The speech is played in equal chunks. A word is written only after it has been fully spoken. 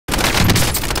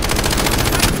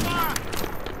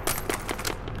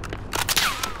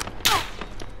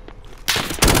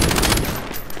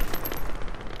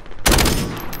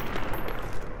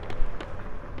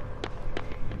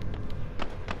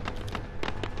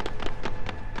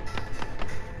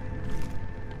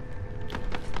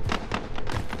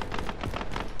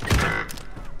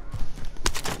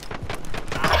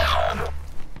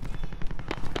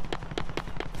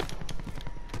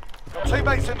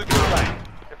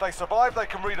they survive, they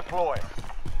can redeploy.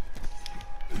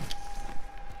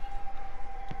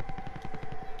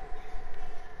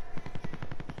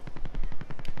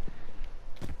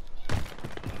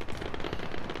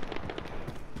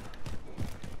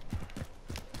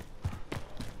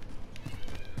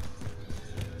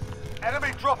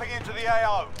 Enemy dropping into the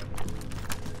AO.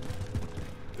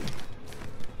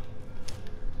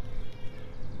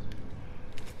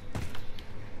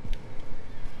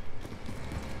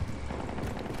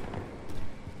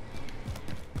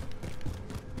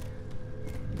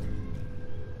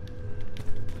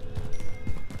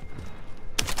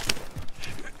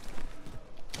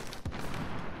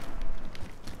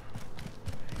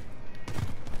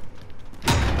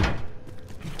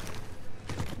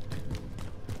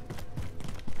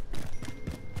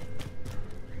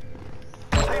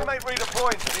 Teammate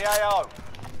redeploying to the AO.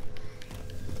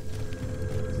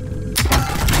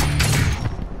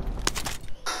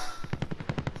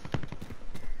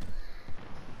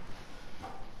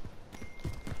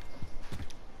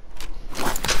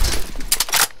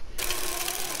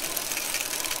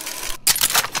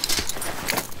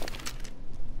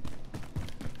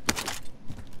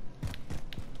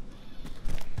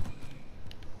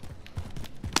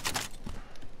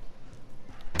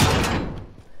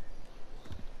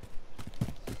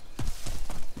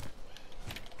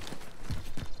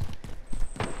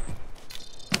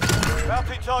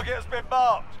 Bounty target has been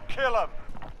marked. Kill him.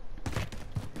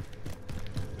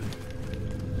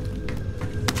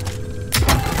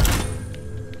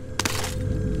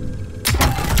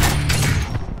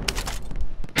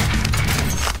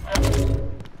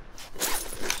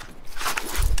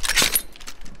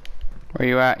 Where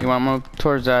you at? You want to move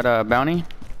towards that bounty?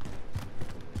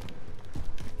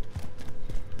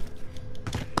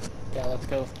 Yeah, let's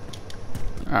go.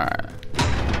 Alright.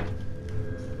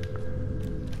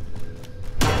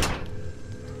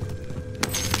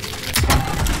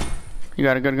 You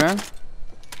got a good gun?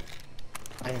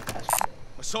 I am fast.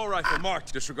 Assault rifle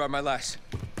marked. Disregard my last.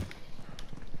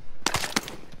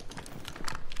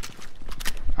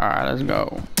 Alright, let's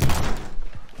go.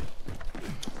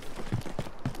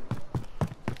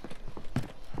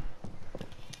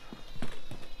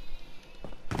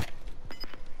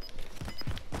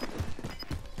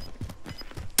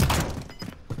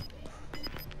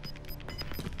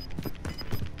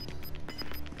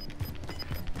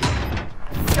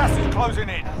 Gas is closing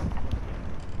in.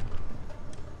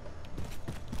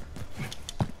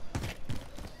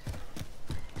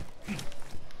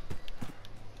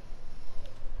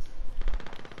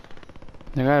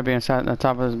 They gotta be inside the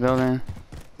top of this building.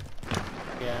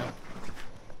 Yeah.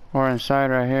 Or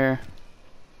inside right here.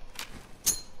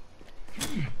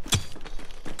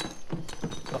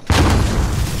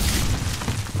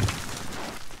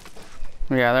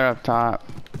 Yeah, they're up top.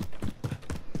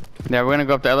 Yeah, we're gonna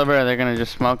go up the elevator, they're gonna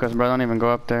just smoke us, bro. Don't even go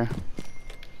up there.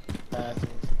 What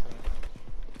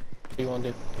do you want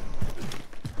to do?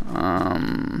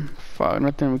 Fuck,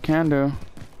 nothing we can do.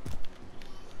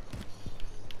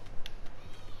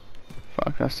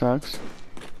 Fuck, that sucks.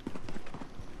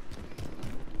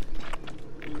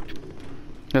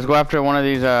 Let's go after one of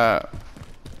these, the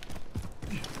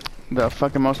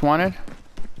fucking most wanted.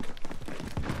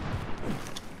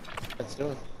 Let's do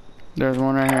it. There's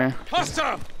one right here.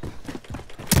 Hostile!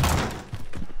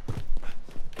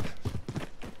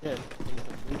 Yeah.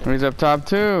 He's up top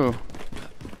too.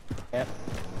 Yep.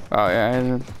 Oh yeah,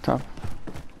 he's up top.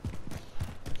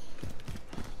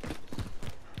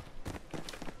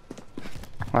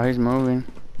 Oh, he's moving.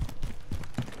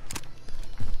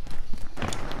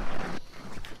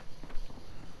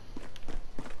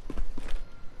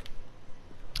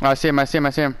 Oh, I see him, I see him, I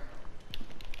see him.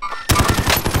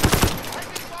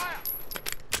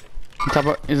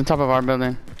 He's on top of our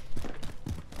building.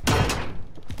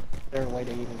 There's a way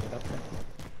to even get up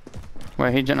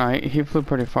there. Wait, he flew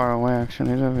pretty far away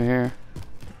actually. He's over here.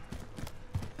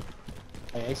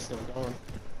 Hey, he's still going.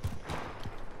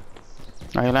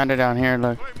 Oh, he landed down here,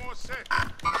 look.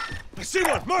 I see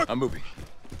one! Mark! I'm moving.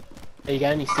 Hey, you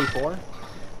got any C4?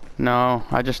 No,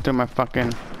 I just threw my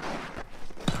fucking...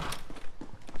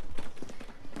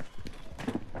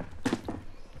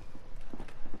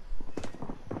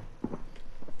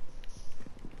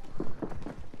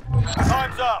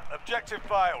 Time's up. Objective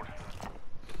failed.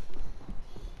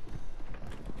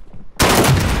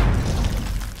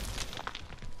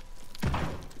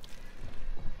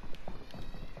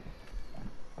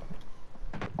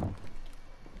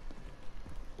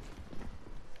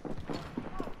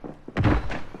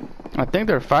 I think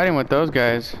they're fighting with those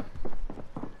guys.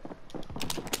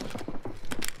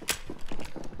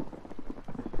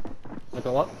 Like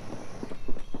a what?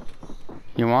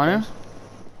 You want him?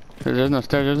 There's no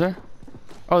stairs, is there?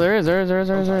 Oh, there is. There is.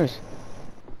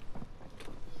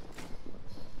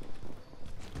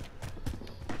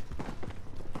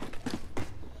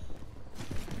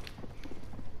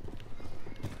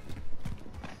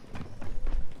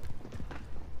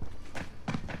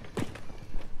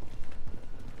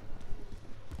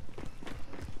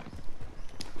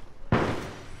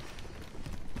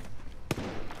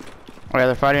 Oh yeah,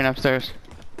 they're fighting upstairs.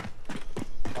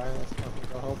 Alright, let's fucking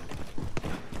go help.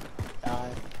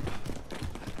 Die.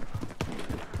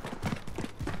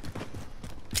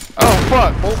 Oh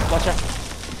fuck! Oh, watch out.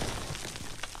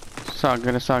 It's all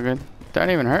good, it's all good. That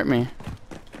didn't even hurt me.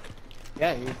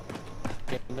 Yeah, you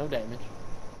get no damage.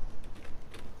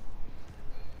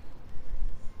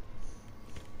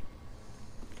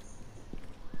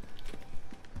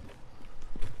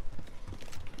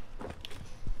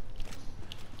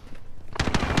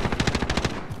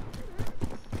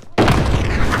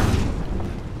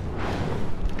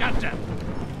 Gotcha.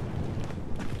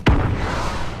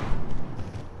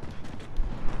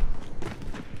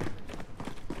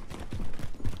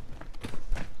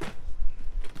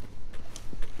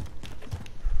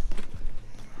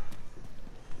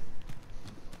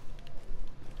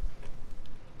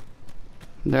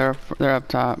 They're up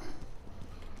top.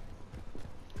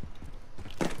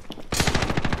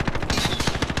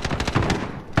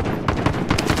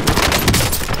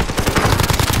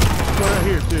 One out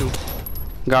here too.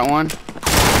 Got one.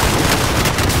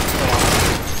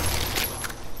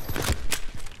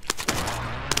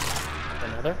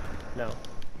 Another? No.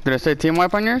 Did I say team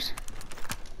wipe on yours?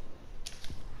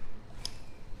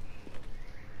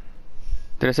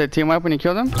 Did I say team wipe when you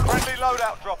killed him? Friendly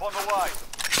loadout drop on the way.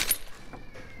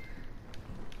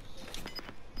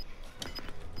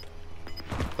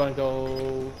 Gonna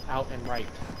go out and right.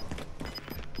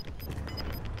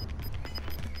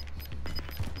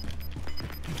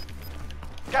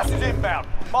 Gas is inbound.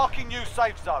 Marking new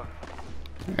safe zone.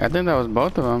 I think that was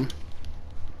both of them.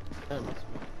 That must be.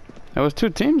 It was two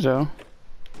teams though.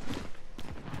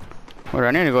 Wait, I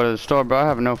need to go to the store, bro. I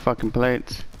have no fucking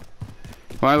plates.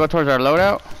 Wanna go towards our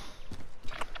loadout?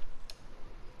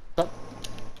 Up.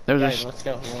 There's Guys, a let's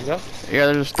go. You wanna go? yeah,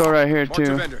 there's a store right here Mark the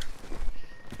too. vendor.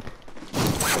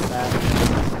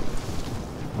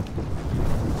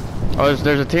 Oh,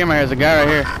 there's a team right here. There's a guy right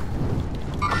here.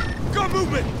 Got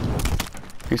movement.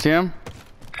 You see him?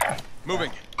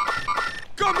 Moving.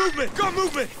 Got movement. Got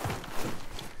movement.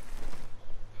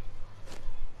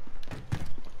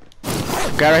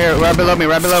 Guy right here, right below me,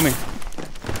 right below me.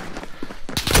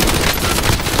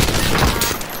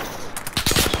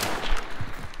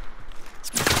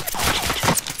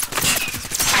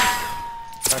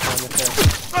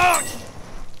 Ah!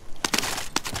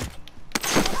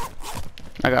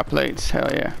 I got plates, hell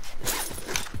yeah.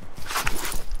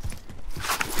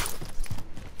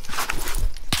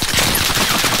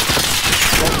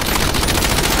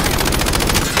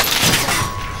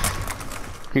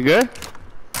 You good?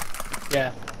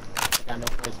 Yeah. I got no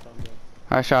place from you.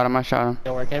 I shot him. You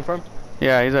know where it came from?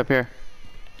 Yeah, he's up here.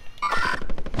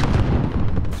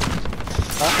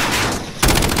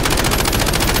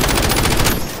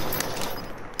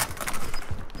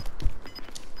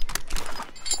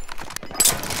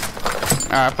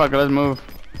 Alright, fuck it, let's move.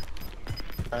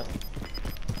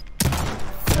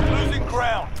 Losing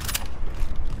ground.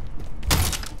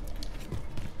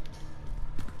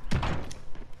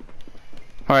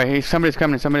 Alright, somebody's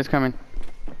coming, somebody's coming.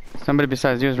 Somebody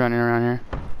besides you is running around here.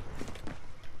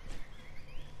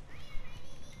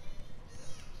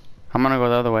 I'm gonna go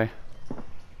the other way.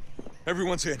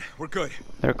 Everyone's in. We're good.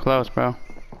 They're close, bro.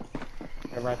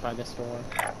 They're right by this door.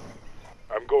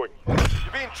 I'm going. You're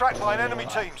being tracked by an enemy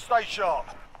team. Stay sharp.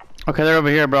 Okay, they're over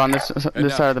here, bro, on this now.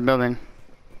 side of the building.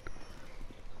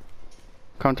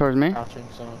 Come towards me. Crouching,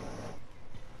 so.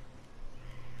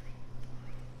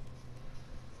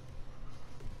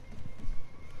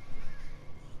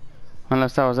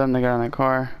 Unless that was them, they got in that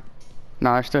car.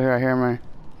 No, they're still here. I hear them.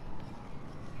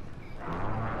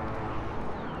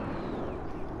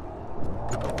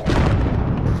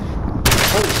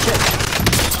 Holy shit!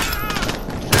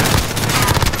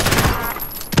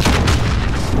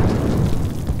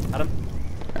 Got him?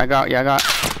 I got.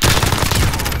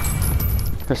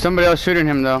 There's somebody else shooting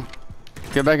him though.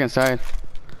 Get back inside.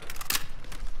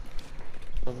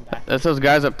 Moving back. That's those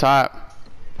guys up top.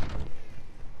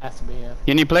 Has to be, yeah.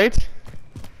 You need plates?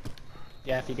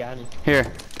 Yeah, if you got any. Here.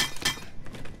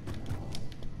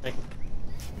 Thank you.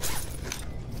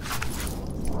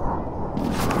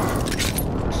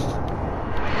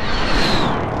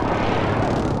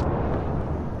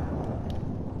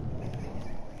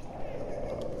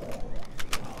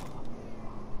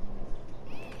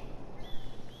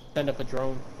 Send up a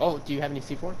drone. Oh, do you have any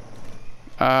C4?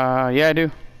 Yeah, I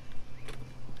do.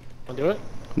 Wanna do it?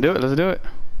 Do it. Let's do it.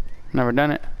 Never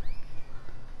done it.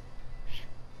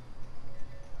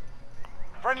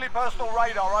 Friendly personal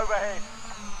radar overhead.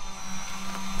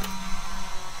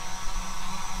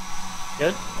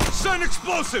 Good? Send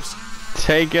explosives!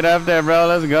 Take it up there, bro.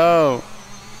 Let's go.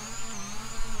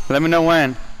 Let me know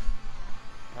when.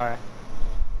 Alright.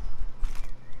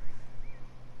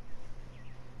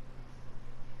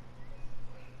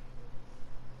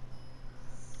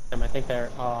 I think they're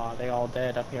they all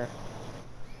dead up here.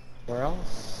 Where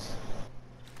else?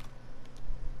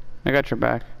 I got your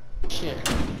back. Shit.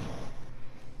 I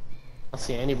don't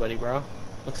see anybody, bro.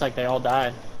 Looks like they all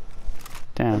died.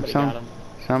 Damn, Somebody got them.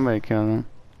 somebody killed him.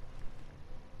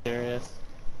 Serious.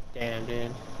 Damn,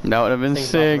 dude. That would have been Thing's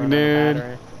about to sick, run out of dude.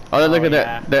 battery. Oh, look at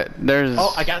yeah. that. There's.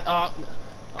 Oh, I got.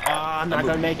 I'm not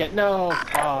gonna make it. No.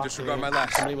 Oh, Disregard dude. my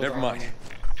last. Somebody was Never on mind. me.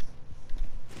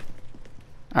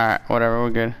 Alright, whatever. We're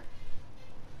good.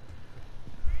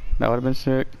 That would have been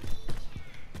sick.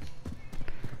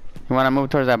 You want to move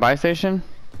towards that buy station?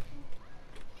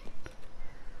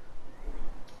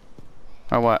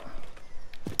 Or what?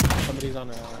 Somebody's on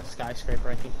a skyscraper.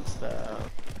 I think it's that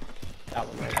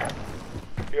one right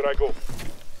there. Here I go.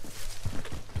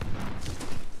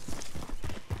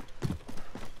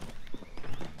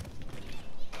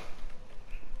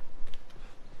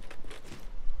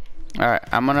 Alright,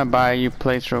 I'm gonna buy you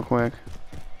plates real quick.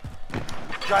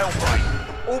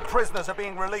 Jailbreak. All prisoners are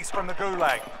being released from the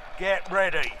gulag. Get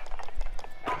ready.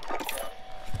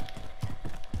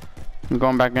 I'm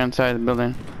going back inside the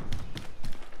building.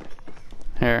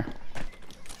 Here.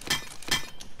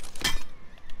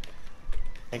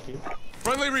 Thank you.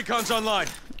 Friendly recon's online.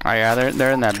 Oh yeah,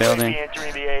 they're in that building.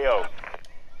 Entering the AO.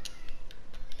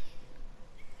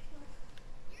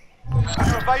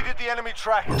 You evaded the enemy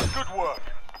trackers. Good work.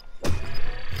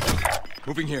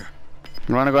 Moving here.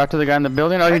 You wanna go after the guy in the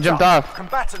building? Oh, he Heads jumped up. off.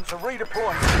 Combatants are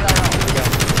redeploying to the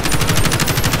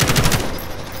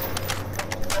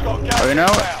AO. Got gas Oh, you know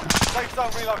what? inbound. Safe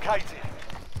zone relocated.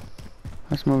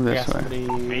 Let's move I this got way.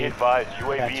 somebody. Be advised, Got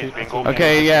UAV two- is being two- overrun.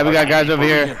 Okay, yeah, we got guys over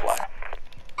here.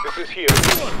 This is here.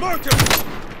 Mark him!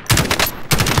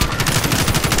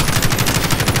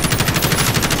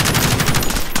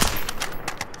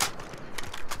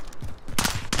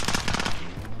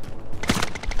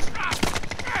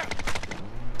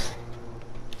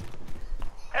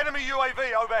 Enemy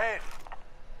UAV overhead.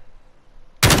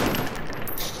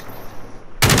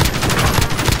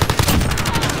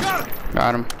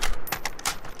 Got him.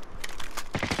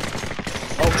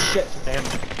 Oh shit! Damn.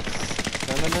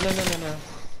 No.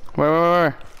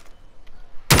 Where?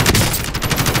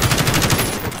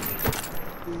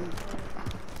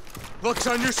 Luck's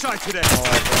on your side today. Get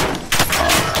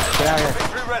out of here.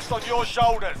 Victory rests on your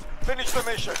shoulders. Finish the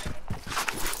mission.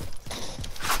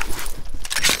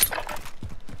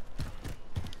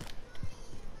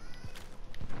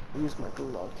 Use my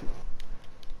gulag too.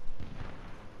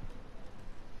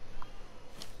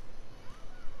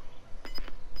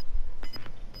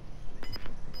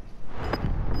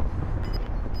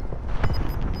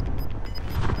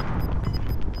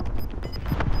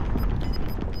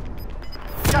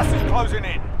 Gas is closing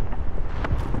in.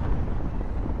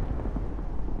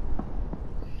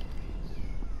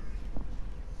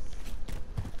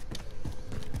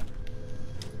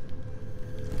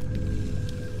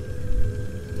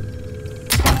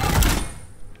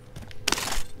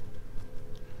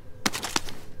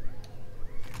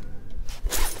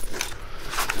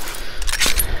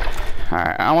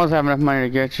 Alright, I almost have enough money to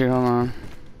get you. Hold on.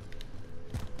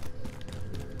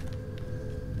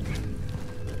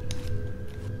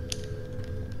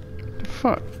 The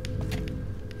fuck?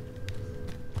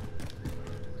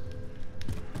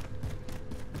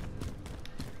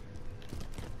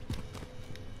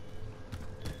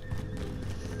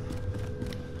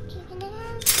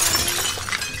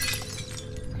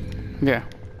 Yeah.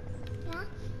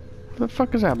 Where the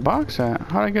fuck is that box at?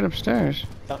 How'd I get upstairs?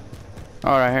 It's Oh,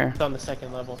 right here. on the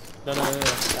second level. No.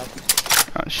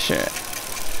 Oh, shit.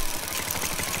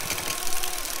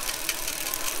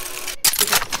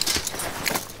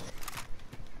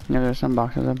 Yeah, there's some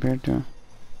boxes up here, too.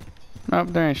 Nope,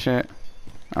 there ain't shit.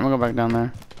 I'm gonna go back down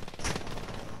there.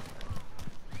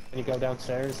 When you go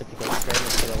downstairs, if you go straight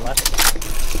and to the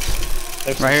left,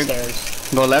 there's Right some here?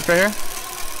 stairs. Go left right here?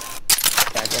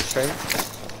 Yeah, go straight.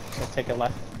 So take a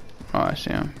left. Oh, I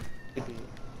see him. Could be-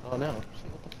 Oh no. Shit,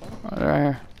 what the fuck? Oh, they're right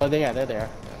here. Oh, they're there.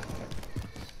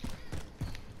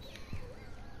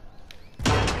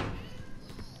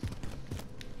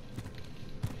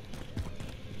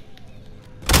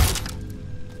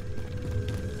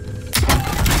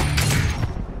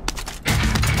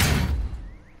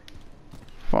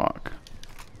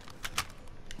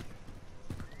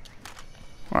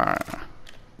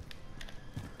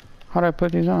 How do I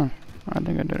put these on? I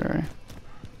think I did already.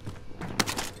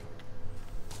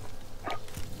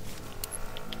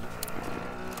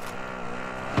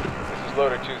 This is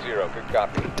Loader 2-0. Good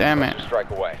copy. Damn it. Strike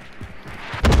away.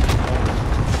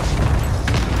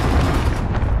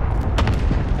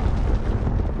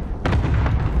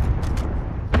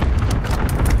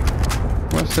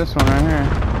 What's this one right here?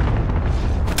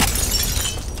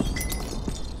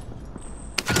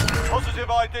 Positive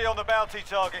ID on the bounty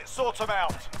target. Sort them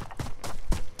out.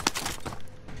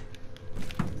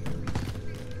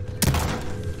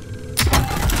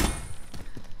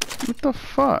 What the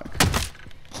fuck?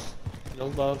 No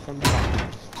love from the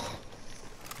bottom.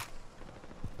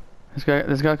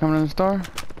 This guy coming in the store?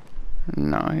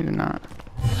 No, he did not.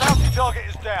 Bounty target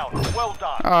is down. Well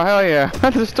done. Oh hell yeah!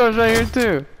 The store's right here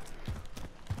too.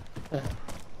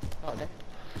 Oh, damn.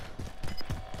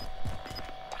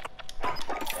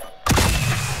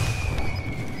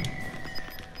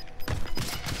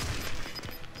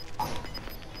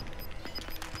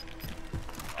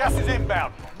 Gas is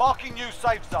inbound. Marking new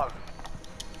safe zone.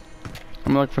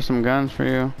 I'm looking for some guns for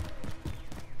you.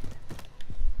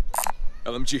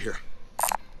 LMG here.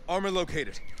 Armor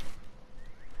located.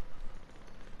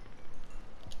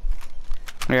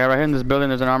 Yeah, right here in this building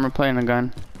there's an armor plate and a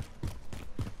gun.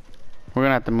 We're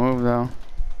gonna have to move though.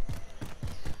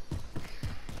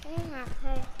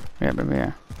 Yeah, baby,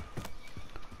 yeah.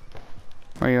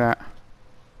 Where you at?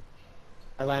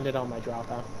 I landed on my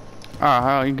dropout. Oh,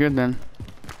 hell, you good then.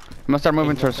 I'm gonna start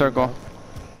moving to a circle.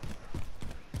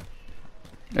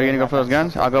 Are you gonna go for those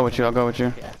guns? I'll go with you, I'll go with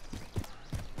you. Yeah.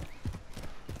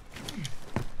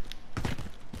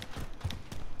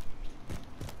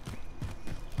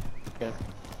 Good.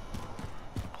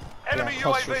 Enemy Yeah,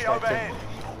 cluster UAV strike overhead.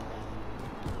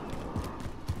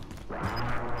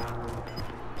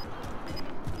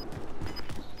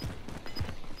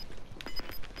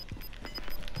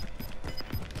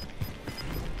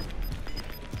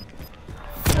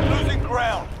 Losing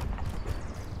ground.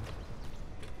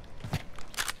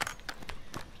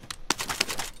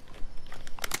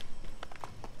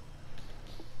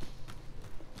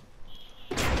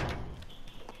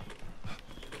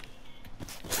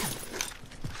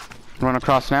 Run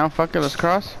across now? Fuck it, let's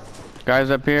cross.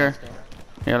 Guys up here.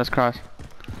 Yeah, let's cross.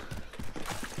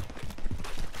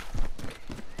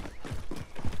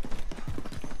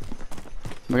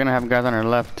 We're gonna have guys on our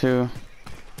left too.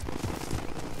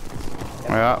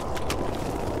 Yeah.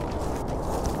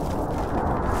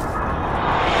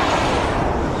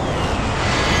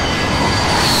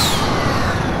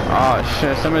 Oh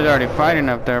shit, somebody's already fighting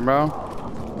up there, bro.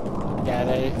 Yeah,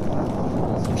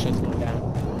 some shit's going down.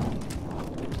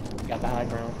 Got the high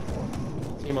ground.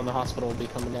 Team on the hospital will be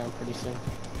coming down pretty soon.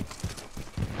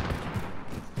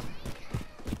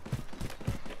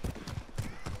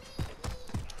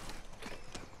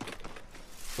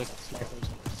 Look at snipers.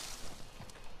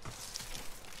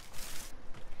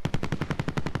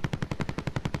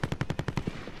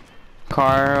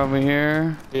 Car over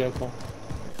here. Vehicle.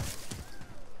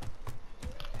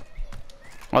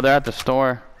 Oh, they're at the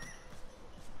store.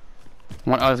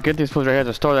 Oh, let's get these fools right here at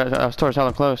the store. That store's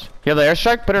hella close. You have the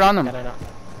airstrike? Put it on them. Yeah, no.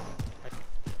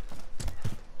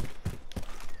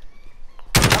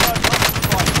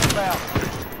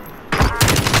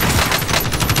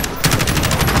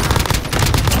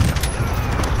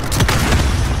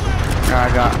 I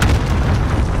got.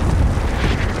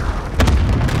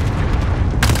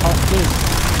 Oh, dude.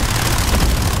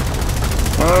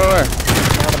 Where?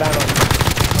 On the battle.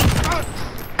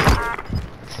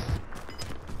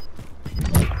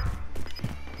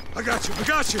 I got you. I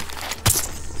got you.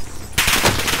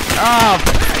 Oh,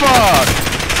 fuck!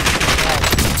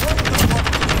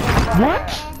 What?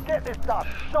 Get this done.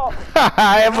 Stop.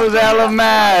 I was hella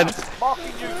mad. Marking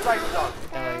new safe zone.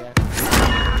 Oh,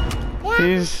 yeah.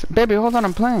 He's... Baby, hold on,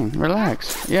 I'm playing.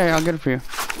 Relax. Yeah, I'll get it for you.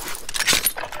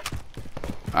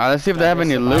 Let's see if they have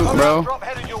any loot, bro. Drop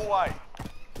headed your way.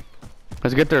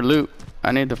 Let's get their loot.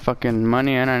 I need the fucking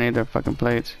money and I need their fucking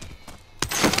plates.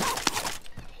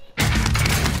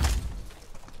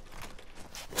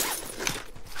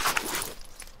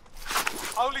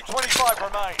 Only 25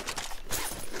 remain.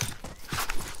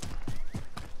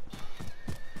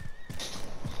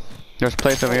 There's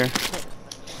plates over here.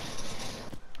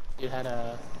 You had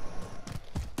a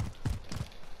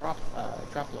drop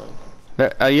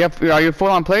load. Are you full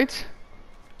on plates?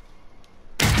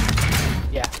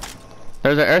 Yeah.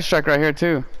 There's an airstrike right here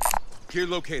too. Gear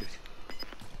located.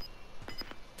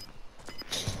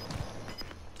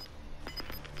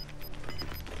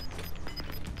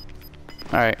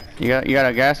 Alright, you got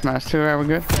a gas mask too, right? We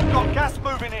good? Got gas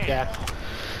moving in. Yeah.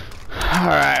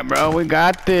 Alright, bro, we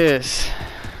got this.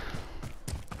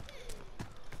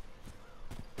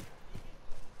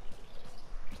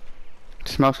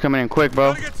 Smoke's coming in quick,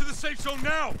 bro. Gotta get to the safe zone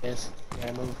now. Yes.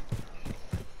 Yeah, move.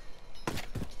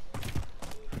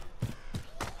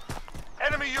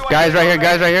 Enemy UAV. Guys right here,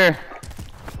 guys right here.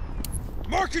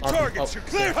 Mark your Oh, targets. oh. You're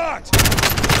clear hot.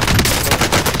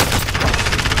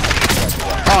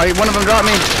 Oh, one of them dropped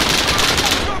me.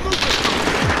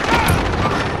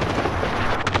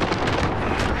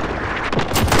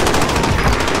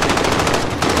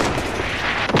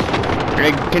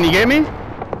 Hey, can you get me?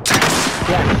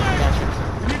 Yeah.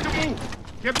 We need to move.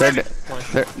 Get They're,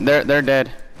 ready. they're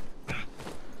dead.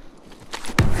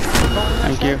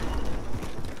 Thank you.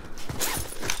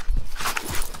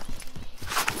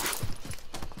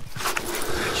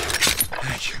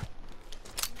 Thank you.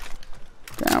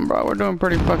 Damn, bro, we're doing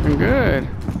pretty fucking good.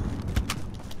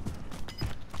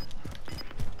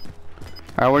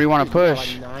 Alright, where do you want to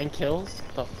push? Like 9 kills.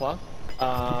 The fuck?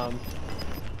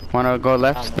 Want to go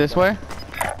left this way?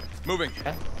 Moving.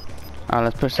 Alright,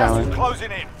 let's push that Gas is way.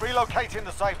 closing in. Relocating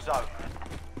the safe zone.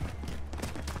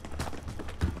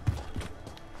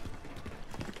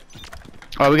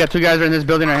 Oh, we got 2 guys in this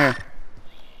building right here.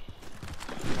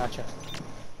 Gotcha.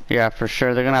 Yeah, for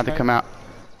sure. They're gonna have to come out.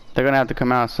 They're gonna have to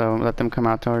come out, so let them come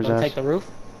out towards Wanna us. take the roof?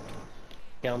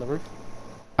 Get on the roof.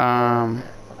 Yeah,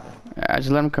 just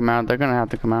let them come out. They're gonna have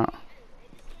to come out.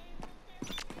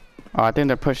 Oh, I think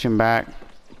they're pushing back.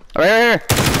 Oh, right here!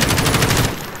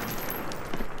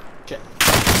 Shit.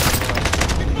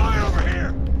 Fire over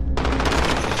here.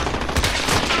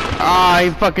 Ah, he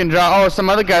fucking dropped. Oh, some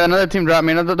other guy, another team dropped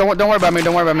me. No, don't worry about me.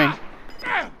 Don't worry about me.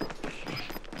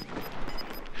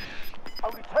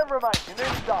 Only 10 remain. You're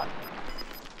nearly done.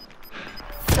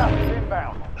 Gas is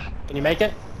inbound. Can you make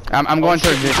it? I'm going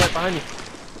towards you. He's right behind you.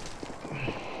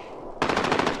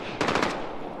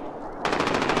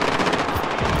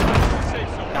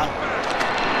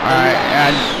 Alright,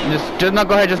 yeah, just no,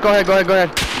 go ahead. Just go ahead.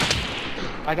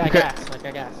 I got Okay. gas. I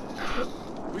got gas.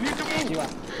 We need to move. You out.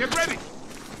 Get ready.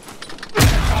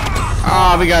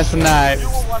 Oh, we got sniped. You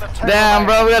will run a 10 Damn,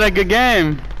 remain. bro, we had a good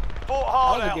game. Fought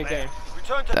hard That was a out good there. game.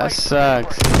 Return to That base.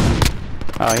 sucks.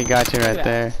 Oh, he got you right Yeah.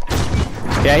 there.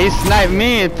 Yeah, he sniped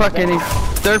me. It fucking he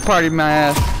third party my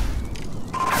ass.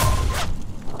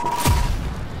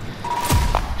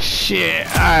 Shit.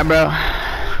 Alright, bro.